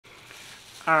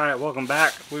Alright, welcome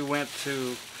back. We went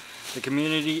to the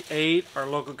Community Aid, our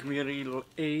local Community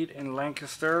Aid in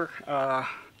Lancaster.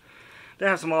 They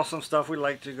have some awesome stuff. We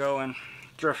like to go and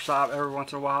thrift shop every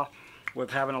once in a while.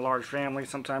 With having a large family,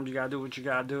 sometimes you gotta do what you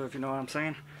gotta do, if you know what I'm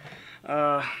saying.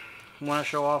 Want to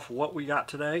show off what we got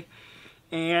today.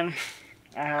 And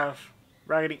I have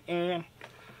Raggedy Ann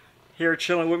here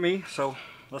chilling with me. So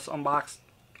let's unbox,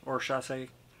 or should I say,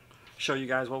 show you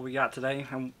guys what we got today.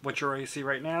 And what you already see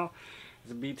right now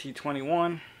is a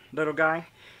BT21 little guy,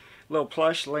 little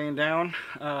plush laying down.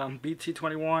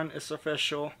 BT21 is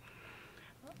official.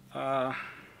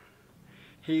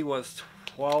 He was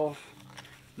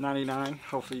 $12.99.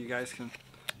 Hopefully you guys can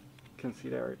see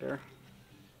that right there.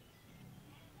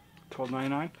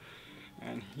 $12.99,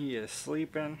 and he is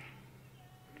sleeping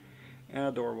and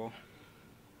adorable.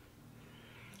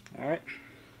 All right,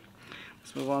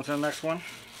 let's move on to the next one.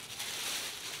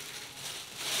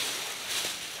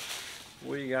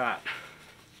 We got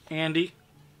Andy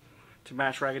to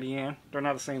match Raggedy Ann. They're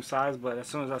not the same size, but as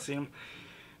soon as I see them,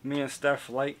 me and Steph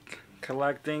like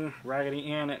collecting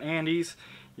Raggedy Ann and Andy's.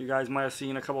 You guys might have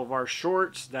seen a couple of our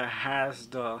shorts that has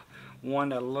the one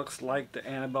that looks like the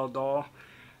Annabelle doll.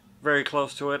 Very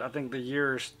close to it. I think the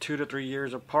years 2 to 3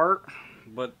 years apart,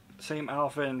 but same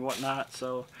outfit and whatnot.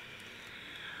 So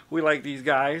we like these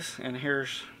guys. And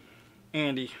here's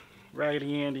Andy,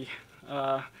 Raggedy Andy.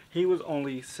 He was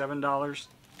only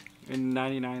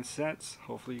 $7.99.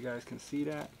 Hopefully you guys can see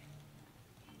that.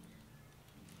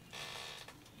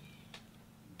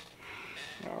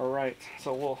 Alright,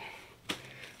 so we'll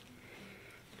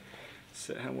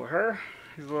sit him with her.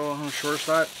 He's a little on the short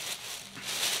side.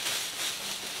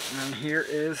 And here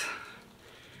is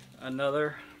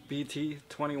another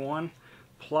BT21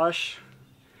 plush.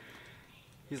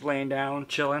 He's laying down,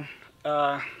 chilling.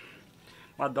 My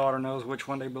daughter knows which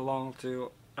one they belong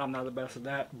to. I'm not the best at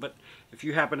that, but if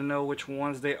you happen to know which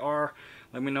ones they are,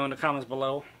 let me know in the comments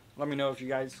below. Let me know if you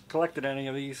guys collected any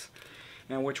of these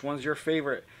and which one's your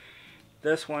favorite.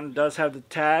 This one does have the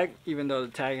tag, even though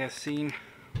the tag has seen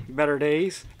better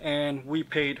days, and we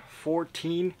paid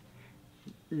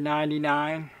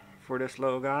 $14.99 for this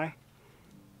little guy.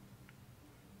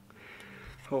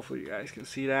 Hopefully you guys can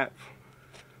see that.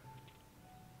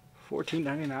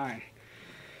 $14.99.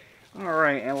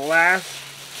 Alright, and last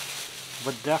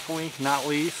but definitely not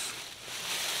least,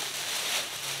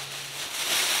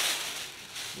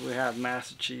 we have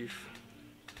Master Chief.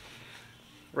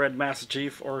 Red Master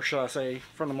Chief, or should I say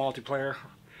from the multiplayer,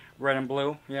 red and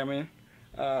blue, you know what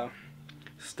I mean?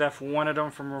 Steph wanted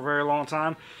them from a very long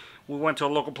time. We went to a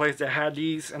local place that had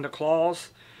these in the claws,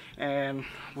 and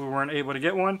we weren't able to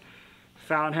get one.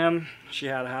 Found him, she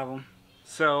had to have them.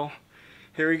 So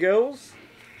here he goes,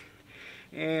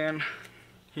 and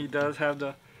he does have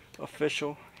the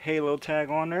official Halo tag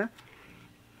on there.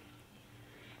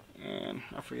 And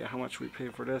I forget how much we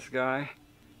paid for this guy.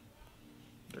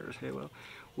 There's Halo.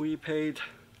 We paid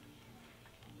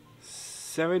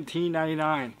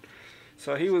 $17.99.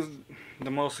 So he was the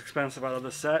most expensive out of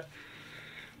the set.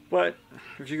 But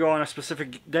if you go on a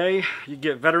specific day, you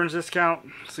get veterans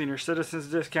discount, senior citizens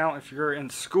discount. If you're in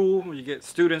school, you get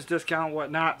students discount,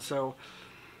 whatnot. So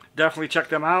definitely check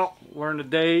them out. Learn the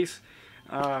days.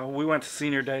 We went to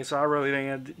senior day, so I really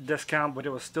didn't get a discount, but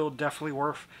it was still definitely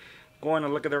worth going to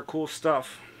look at their cool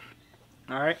stuff.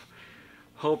 Alright,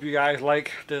 hope you guys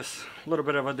like this little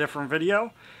bit of a different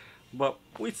video, but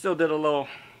we still did a little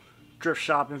thrift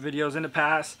shopping videos in the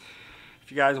past.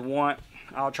 If you guys want,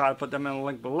 I'll try to put them in the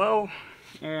link below.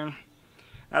 And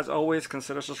as always,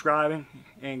 consider subscribing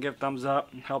and give thumbs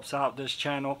up. It helps out this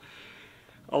channel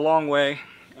a long way.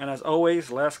 And as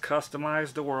always, let's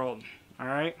customize the world.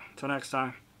 Alright, till next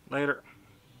time. Later.